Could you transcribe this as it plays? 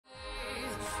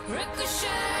Ricochet,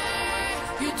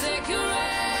 you take your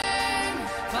aim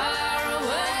far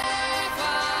away,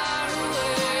 far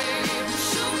away.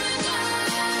 Shoot me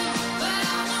down, but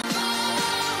I won't fall.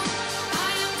 I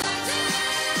am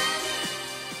titanium.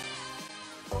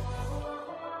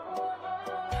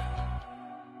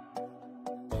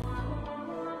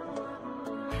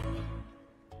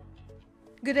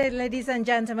 Good day, ladies and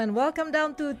gentlemen. Welcome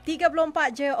down to 34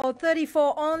 je or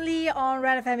 34 only on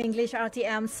REDfm English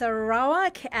RTM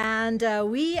Sarawak. And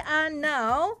we are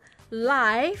now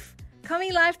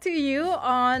coming live to you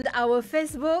on our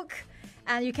Facebook.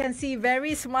 And you can see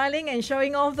Barry smiling and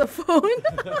showing off the phone.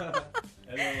 Hello.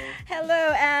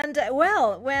 Hello. And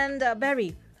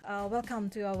Barry,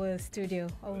 welcome to our studio.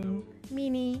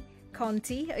 Mini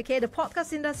Conti. Okay, the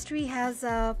podcast industry has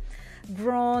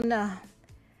grown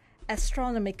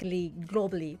astronomically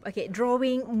globally,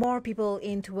 drawing more people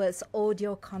in towards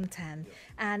audio content,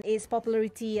 and its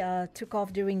popularity took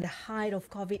off during the height of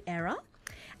COVID era.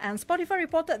 And Spotify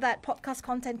reported that podcast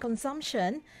content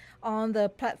consumption on the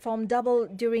platform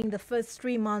doubled during the first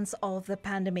 3 months of the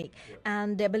pandemic.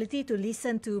 And the ability to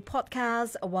listen to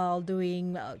podcasts while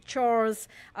doing chores,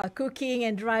 cooking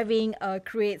and driving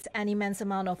creates an immense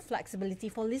amount of flexibility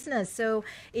for listeners. So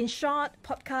in short,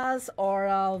 podcasts or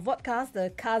vodcasts, the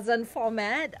cousin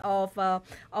format of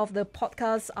the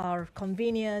podcasts, are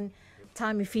convenient,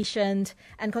 time efficient,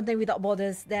 and content without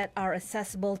borders that are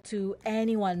accessible to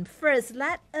anyone. First,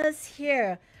 let us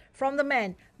hear from the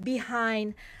man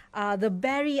behind the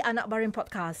barryanakbarim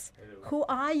podcast. Hello. Who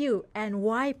are you and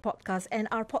why podcast? And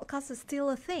are podcasts still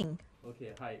a thing?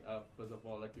 Okay, hi. First of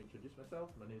all, I'd like to introduce myself.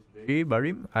 My name is Barry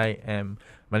Barim.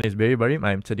 My name is Barry Barim.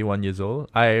 I'm 31 years old.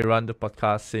 I run the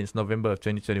podcast since November of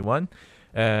 2021.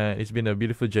 It's been a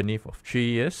beautiful journey for 3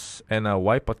 years. And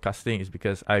why podcasting is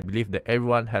because I believe that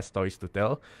everyone has stories to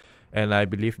tell. And I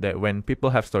believe that when people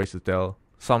have stories to tell,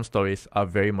 some stories are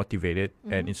very motivated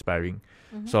and inspiring.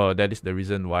 So that is the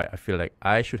reason why I feel like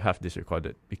I should have this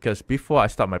recorded. Because before I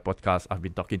start my podcast, I've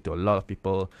been talking to a lot of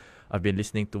people. I've been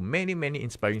listening to many, many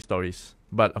inspiring stories.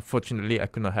 But unfortunately, I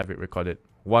could not have it recorded.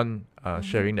 One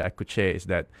sharing that I could share is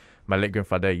that my late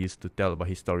grandfather used to tell about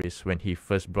his stories when he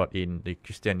first brought in the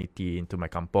Christianity into my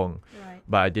kampung. Right.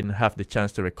 But I didn't have the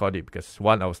chance to record it because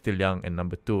one, I was still young, and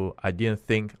number two, I didn't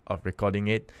think of recording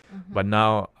it. But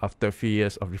now, after a few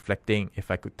years of reflecting,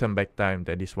 if I could turn back time,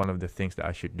 that is one of the things that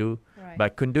I should do. Right. But I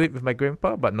couldn't do it with my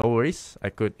grandpa, but no worries. I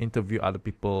could interview other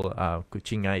people,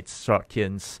 Kuchingites,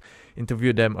 Sarawakians,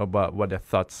 interview them about what their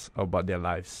thoughts about their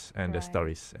lives and their Right.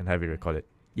 stories, and have it recorded.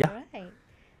 Yeah. Right.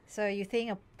 So you think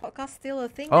a podcast still a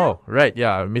thing Oh, now? right.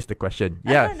 Yeah, I missed the question.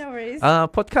 Yeah. No worries.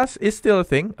 Podcast is still a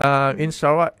thing. In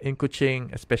Sarawak, in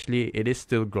Kuching especially, it is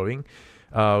still growing.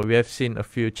 We have seen a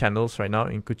few channels right now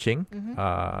in Kuching.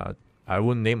 I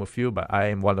won't name a few, but I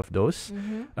am one of those.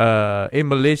 In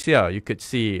Malaysia, you could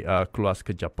see Keluar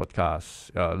Sekejap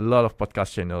podcast. A lot of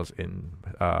podcast channels in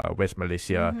West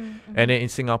Malaysia. And then in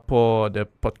Singapore, the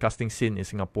podcasting scene in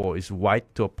Singapore is wide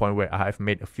to a point where I have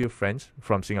made a few friends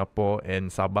from Singapore and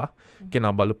Sabah,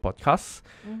 Kinabalu podcast.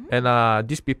 And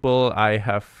these people, I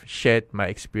have shared my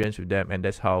experience with them, and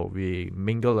that's how we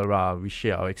mingle around, we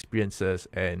share our experiences.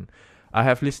 And I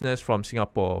have listeners from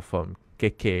Singapore, from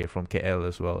KK, from KL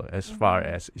as well, as far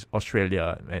as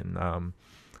Australia and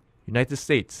United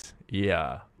States.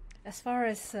 Yeah. As far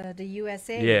as the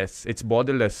USA? Yes, it's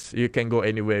borderless. You can go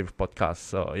anywhere with podcasts.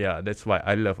 So yeah, that's why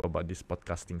I love about this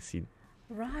podcasting scene.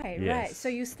 Right, right. Yes. So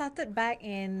you started back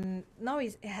in, now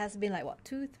it has been like what,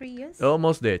 2-3 years?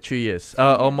 Almost there, 3 years.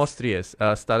 Almost 3 years.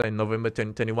 Started in November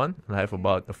 2021. And I have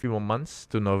about a few more months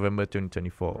to November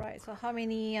 2024. Right. So how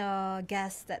many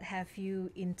guests that have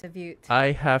you interviewed?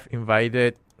 I have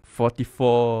invited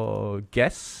 44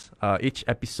 guests. Each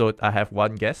episode, I have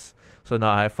one guest. So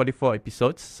now I have 44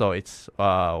 episodes. So it's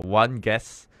one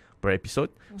guest per episode,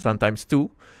 sometimes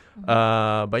two.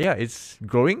 But yeah, it's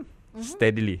growing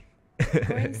steadily.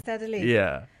 Growing steadily.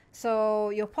 Yeah.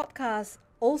 So your podcast,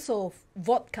 also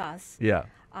vodcast, Yeah.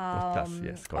 Podcast,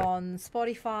 yes, correct. on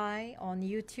Spotify, on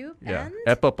YouTube, Yeah. and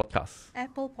Apple Podcasts.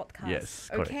 Apple Podcasts. Yes,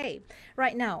 correct. Okay.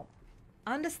 Right now,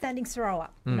 understanding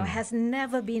Sarawak, has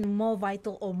never been more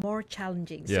vital or more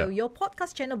challenging. So Yeah. your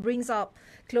podcast channel brings up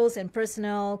close and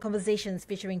personal conversations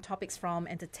featuring topics from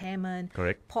entertainment,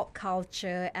 Correct. pop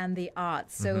culture, and the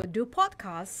arts. So do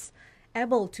podcasts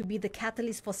able to be the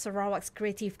catalyst for Sarawak's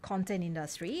creative content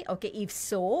industry? Okay, if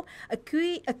so, a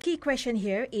key question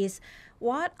here is,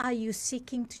 what are you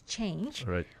seeking to change?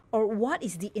 Right. or what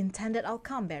is the intended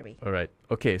outcome, Barry? All right.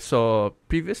 Okay. So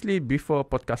previously, before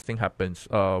podcasting happens,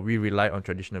 we rely on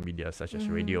traditional media such as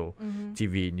radio,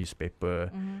 TV,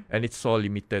 newspaper, and it's so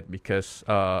limited because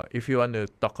if you want to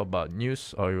talk about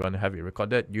news or you want to have it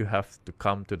recorded, you have to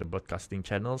come to the broadcasting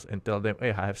channels and tell them,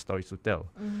 hey, I have stories to tell.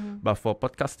 But for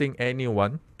podcasting,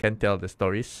 anyone can tell the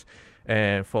stories.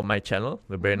 And for my channel,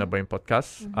 the barryanakbarim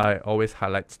podcast, I always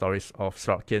highlight stories of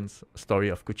Sarawakians, story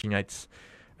of Kuchingites,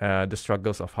 the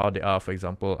struggles of how they are. For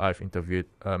example, I've interviewed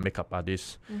a makeup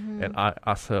artist and I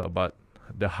asked her about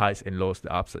the highs and lows,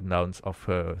 the ups and downs of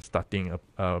her starting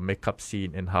a makeup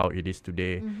scene and how it is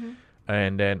today.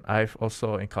 And then I've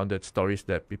also encountered stories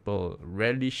that people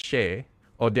rarely share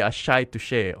or they are shy to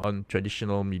share on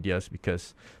traditional medias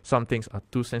because some things are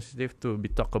too sensitive to be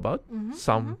talked about.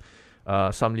 Some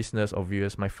listeners or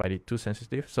viewers might find it too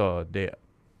sensitive, so they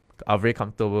are very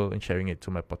comfortable in sharing it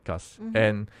to my podcast.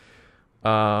 And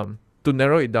to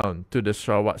narrow it down to the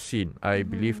Sarawak scene, I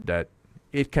believe that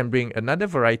it can bring another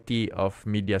variety of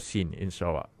media scene in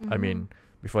Sarawak. I mean,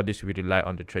 before this, we rely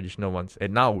on the traditional ones,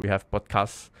 and now we have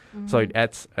podcasts, so it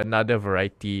adds another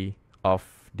variety of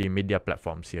the media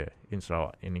platforms here in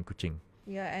Sarawak and in Kuching.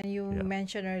 Yeah, and you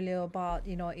mentioned earlier about,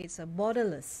 it's a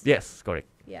borderless. Yes, correct.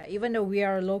 Yeah, even though we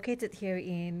are located here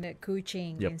in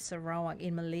Kuching, in Sarawak,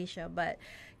 in Malaysia, but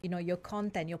your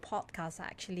content, your podcast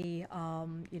actually,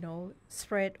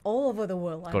 spread all over the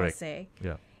world, I must say.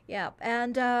 Yeah. Yeah,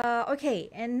 and okay,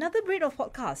 another breed of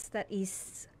podcast that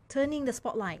is turning the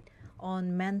spotlight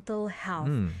on mental health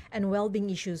and well-being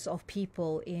issues of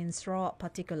people in Sarawak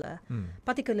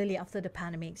particularly after the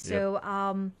pandemic. So,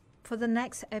 for the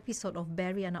next episode of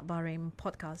barryanakbarim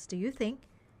podcast, do you think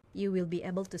you will be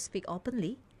able to speak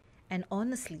openly and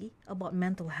honestly about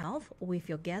mental health with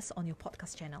your guests on your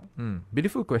podcast channel?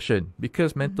 Beautiful question.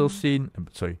 Because mental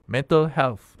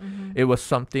health, it was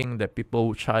something that people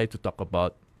would try to talk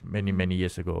about many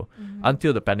years ago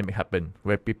until the pandemic happened,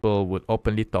 where people would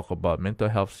openly talk about mental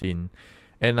health scene.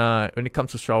 And when it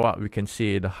comes to Sarawak, we can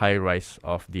see the high rise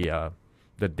of the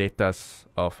data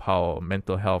of how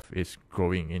mental health is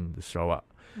growing in the Sarawak.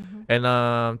 And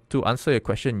to answer your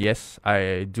question, yes,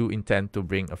 I do intend to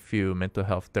bring a few mental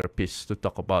health therapists to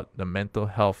talk about the mental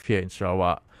health here in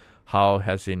Sarawak. How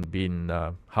has it been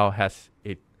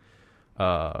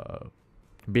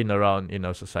around in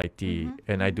our society?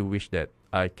 And I do wish that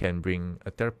I can bring a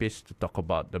therapist to talk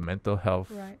about the mental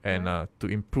health and to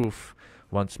improve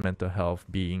one's mental health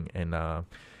being. And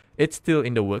it's still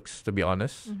in the works, to be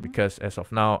honest, because as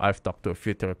of now, I've talked to a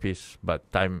few therapists, but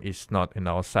time is not in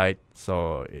our side.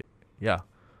 So,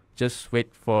 just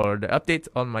wait for the updates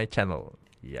on my channel.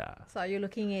 Yeah. So are you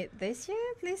looking at this year?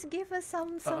 Please give us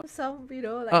some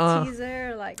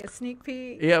teaser, like a sneak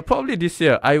peek. Yeah, probably this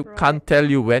year. I can't tell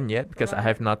you when yet because I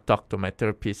have not talked to my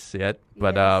therapist yet.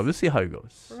 But we'll see how it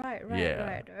goes. Right.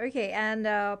 Okay, and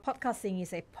podcasting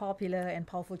is a popular and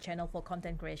powerful channel for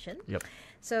content creation. Yep.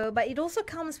 So, but it also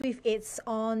comes with its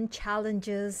own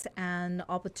challenges and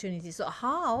opportunities. So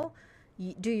how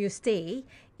do you stay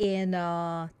in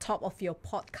top of your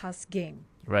podcast game?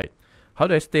 Right. How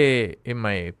do I stay in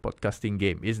my podcasting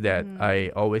game is that I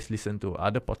always listen to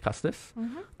other podcasters.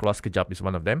 Kelas Kejap is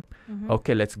one of them.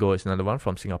 Okay, Let's Go is another one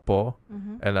from Singapore.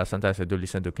 And sometimes I do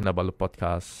listen to Kinabalu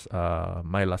podcast,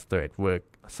 My Luster at Work,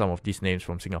 some of these names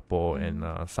from Singapore and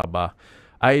Sabah.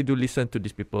 I do listen to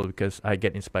these people because I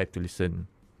get inspired to listen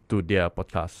to their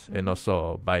podcasts. And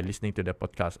also by listening to their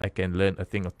podcast, I can learn a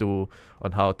thing or two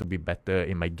on how to be better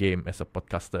in my game as a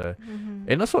podcaster.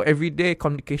 And also everyday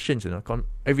communications,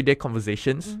 everyday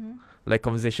conversations, like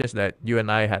conversations that you and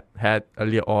I had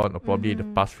earlier on or probably the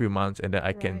past few months, and then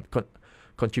I can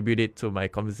contribute it to my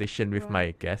conversation with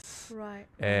my guests.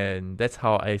 And that's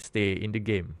how I stay in the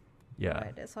game. Yeah.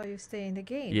 Right, that's how you stay in the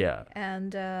game. Yeah.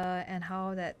 And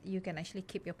how that you can actually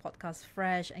keep your podcast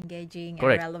fresh, engaging, and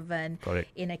Correct. relevant Correct.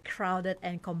 in a crowded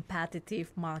and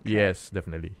competitive market. Yes,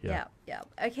 definitely. Yeah.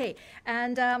 Okay.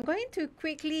 And I'm going to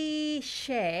quickly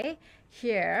share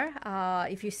here,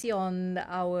 if you see on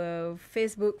our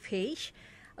Facebook page,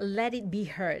 Let It Be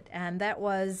Heard. And that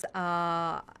was,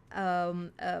 can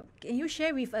you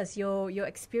share with us your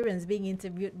experience being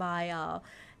interviewed by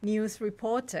news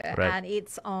reporter, and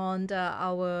it's on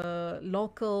our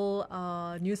local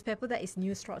newspaper, that is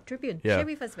News Tribune. Share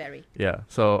with us, Barry. Yeah.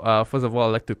 So first of all,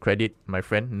 I'd like to credit my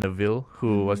friend Neville,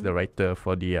 who was the writer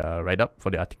for the write-up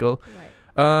for the article.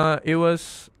 It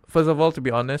was, first of all, to be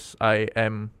honest, I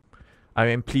am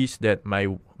pleased that my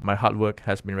hard work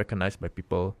has been recognized by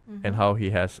people and how he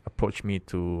has approached me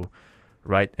to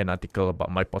write an article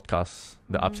about my podcast,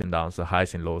 the ups and downs, the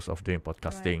highs and lows of doing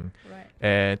podcasting.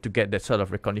 And to get that sort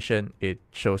of recognition, it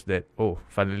shows that,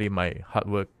 finally my hard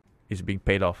work is being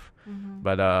paid off.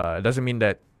 But it doesn't mean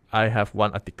that I have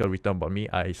one article written about me,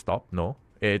 I stop. No,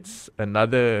 it's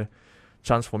another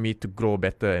chance for me to grow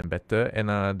better and better, and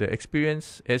the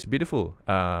experience is beautiful.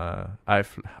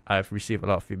 I've received a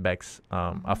lot of feedbacks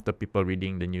after people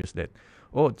reading the news that,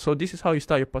 oh, so this is how you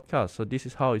start your podcast, so this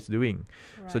is how it's doing,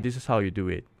 so Right. this is how you do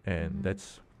it, and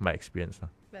that's my experience.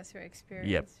 That's your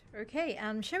experience. Okay,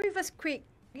 share with us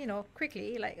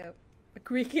quickly, like a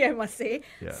quickie, I must say,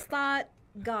 Yeah. start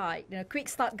guide, quick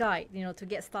start guide, to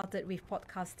get started with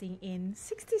podcasting in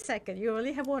 60 seconds. You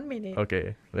only have 1 minute.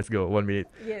 Okay, let's go. 1 minute.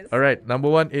 Yes. All right. Number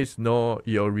one is know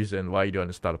your reason why you want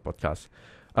to start a podcast.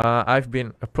 I've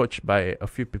been approached by a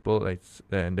few people,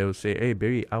 and they will say, "Hey,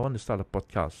 Barry, I want to start a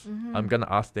podcast." I'm gonna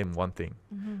ask them one thing: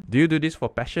 do you do this for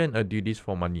passion or do you do this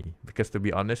for money? Because to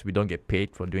be honest, we don't get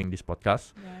paid for doing this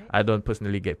podcast. Right. I don't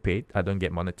personally get paid. I don't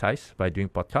get monetized by doing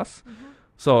podcasts.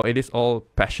 So it is all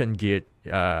passion geared.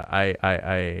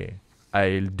 I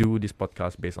do this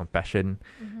podcast based on passion,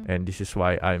 and this is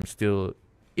why I'm still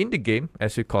in the game,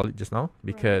 as you call it just now,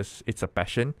 because it's a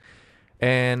passion.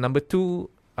 And number two,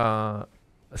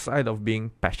 aside of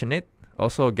being passionate,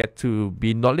 also get to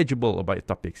be knowledgeable about your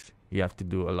topics. You have to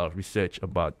do a lot of research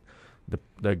about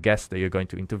the guests that you're going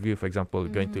to interview. For example,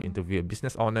 you're going to interview a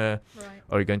business owner, Right.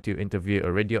 or you're going to interview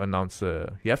a radio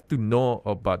announcer. You have to know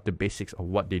about the basics of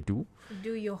what they do.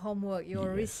 Do your homework,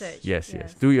 your research. Yes.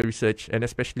 Do your research, and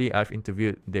especially I've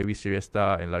interviewed Dewi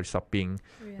Siriasta and Larissa Ping,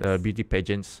 beauty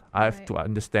pageants. I have Right. to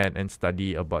understand and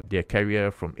study about their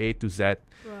career from A to Z.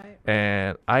 Right.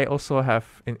 And I also have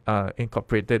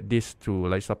incorporated this to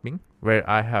Larissa Ping, where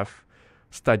I have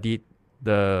studied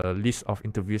the list of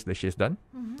interviews that she's done.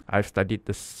 I've studied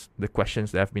the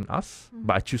questions that have been asked,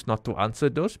 but I choose not to answer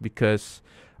those because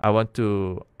I want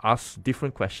to ask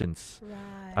different questions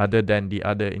Right. other than the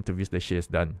other interviews that she has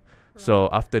done. So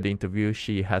after the interview,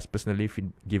 she has personally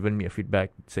given me a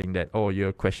feedback saying that, oh,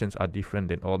 your questions are different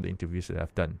than all the interviews that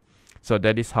I've done. So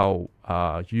that is how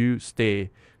you stay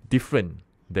different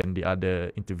than the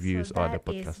other interviews So or the that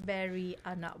is podcast. very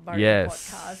Anakbarim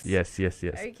Yes, podcast. yes.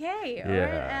 Okay, all right,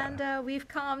 Yeah. and we've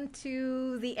come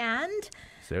to the end.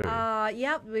 So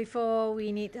Before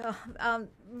we need,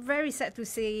 very sad to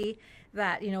say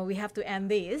that we have to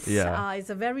end this. Yeah. It's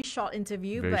a very short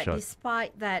interview, Very but short.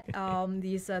 despite that,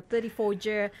 this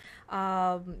 34-year,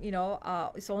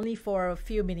 it's only for a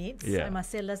few minutes. Yeah. I must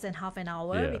say less than half an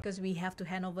hour Yeah. because we have to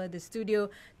hand over the studio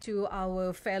to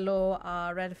our fellow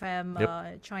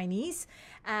REDfm Chinese.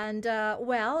 And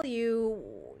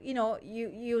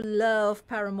you love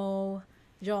Paramo,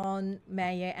 John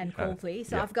Mayer, and Coldplay.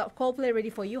 So yeah. I've got Coldplay ready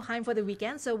for you. Time for the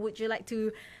weekend. So would you like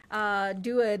to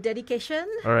do a dedication?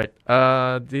 all right.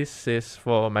 This is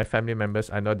for my family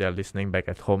members. I know they're listening back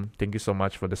at home. Thank you so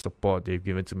much for the support they've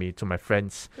given to me, to my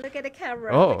friends. Look at the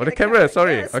camera. Oh, Look at the camera.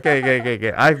 Sorry. Yes.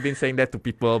 Okay. I've been saying that to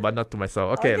people, but not to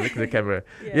myself. Okay, look at the camera.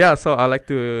 Yeah. So I'd like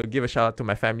to give a shout out to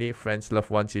my family, friends, loved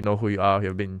ones. You know who you are.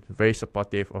 You've been very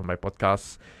supportive of my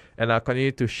podcast, and I'll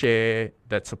continue to share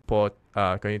that support.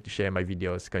 Continue to share my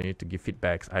videos. Continue to give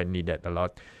feedbacks. I need that a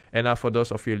lot. And for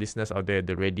those of you listeners out there,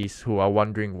 the readies who are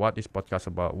wondering what is podcast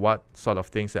about, what sort of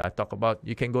things that I talk about,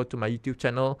 you can go to my YouTube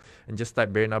channel and just type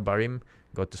barryanakbarim.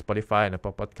 Go to Spotify and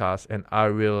Apple Podcasts, and I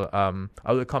will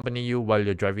accompany you while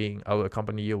you're driving. I will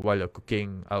accompany you while you're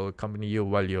cooking. I will accompany you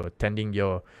while you're tending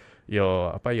your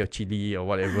chili or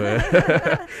whatever.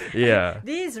 Yeah.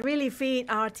 This really feed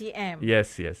RTM.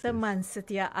 Yes. Teman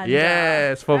setia Anda.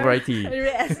 Yes, for variety.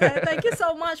 Yes. Thank you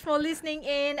so much for listening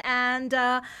in, and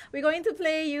we're going to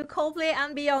play you Coldplay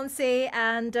and Beyonce,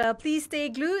 and please stay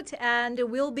glued, and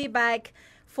we'll be back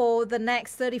for the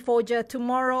next 34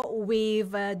 tomorrow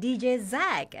with DJ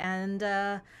Zach, and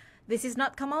this is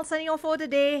Nad Kamal signing off for the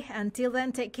day. Until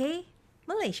then, take care.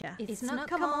 Malaysia. It's Nad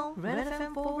Kamal,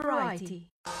 REDfm for variety.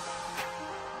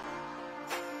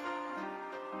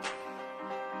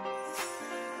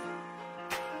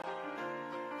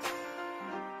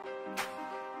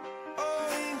 Oh,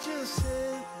 angel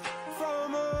said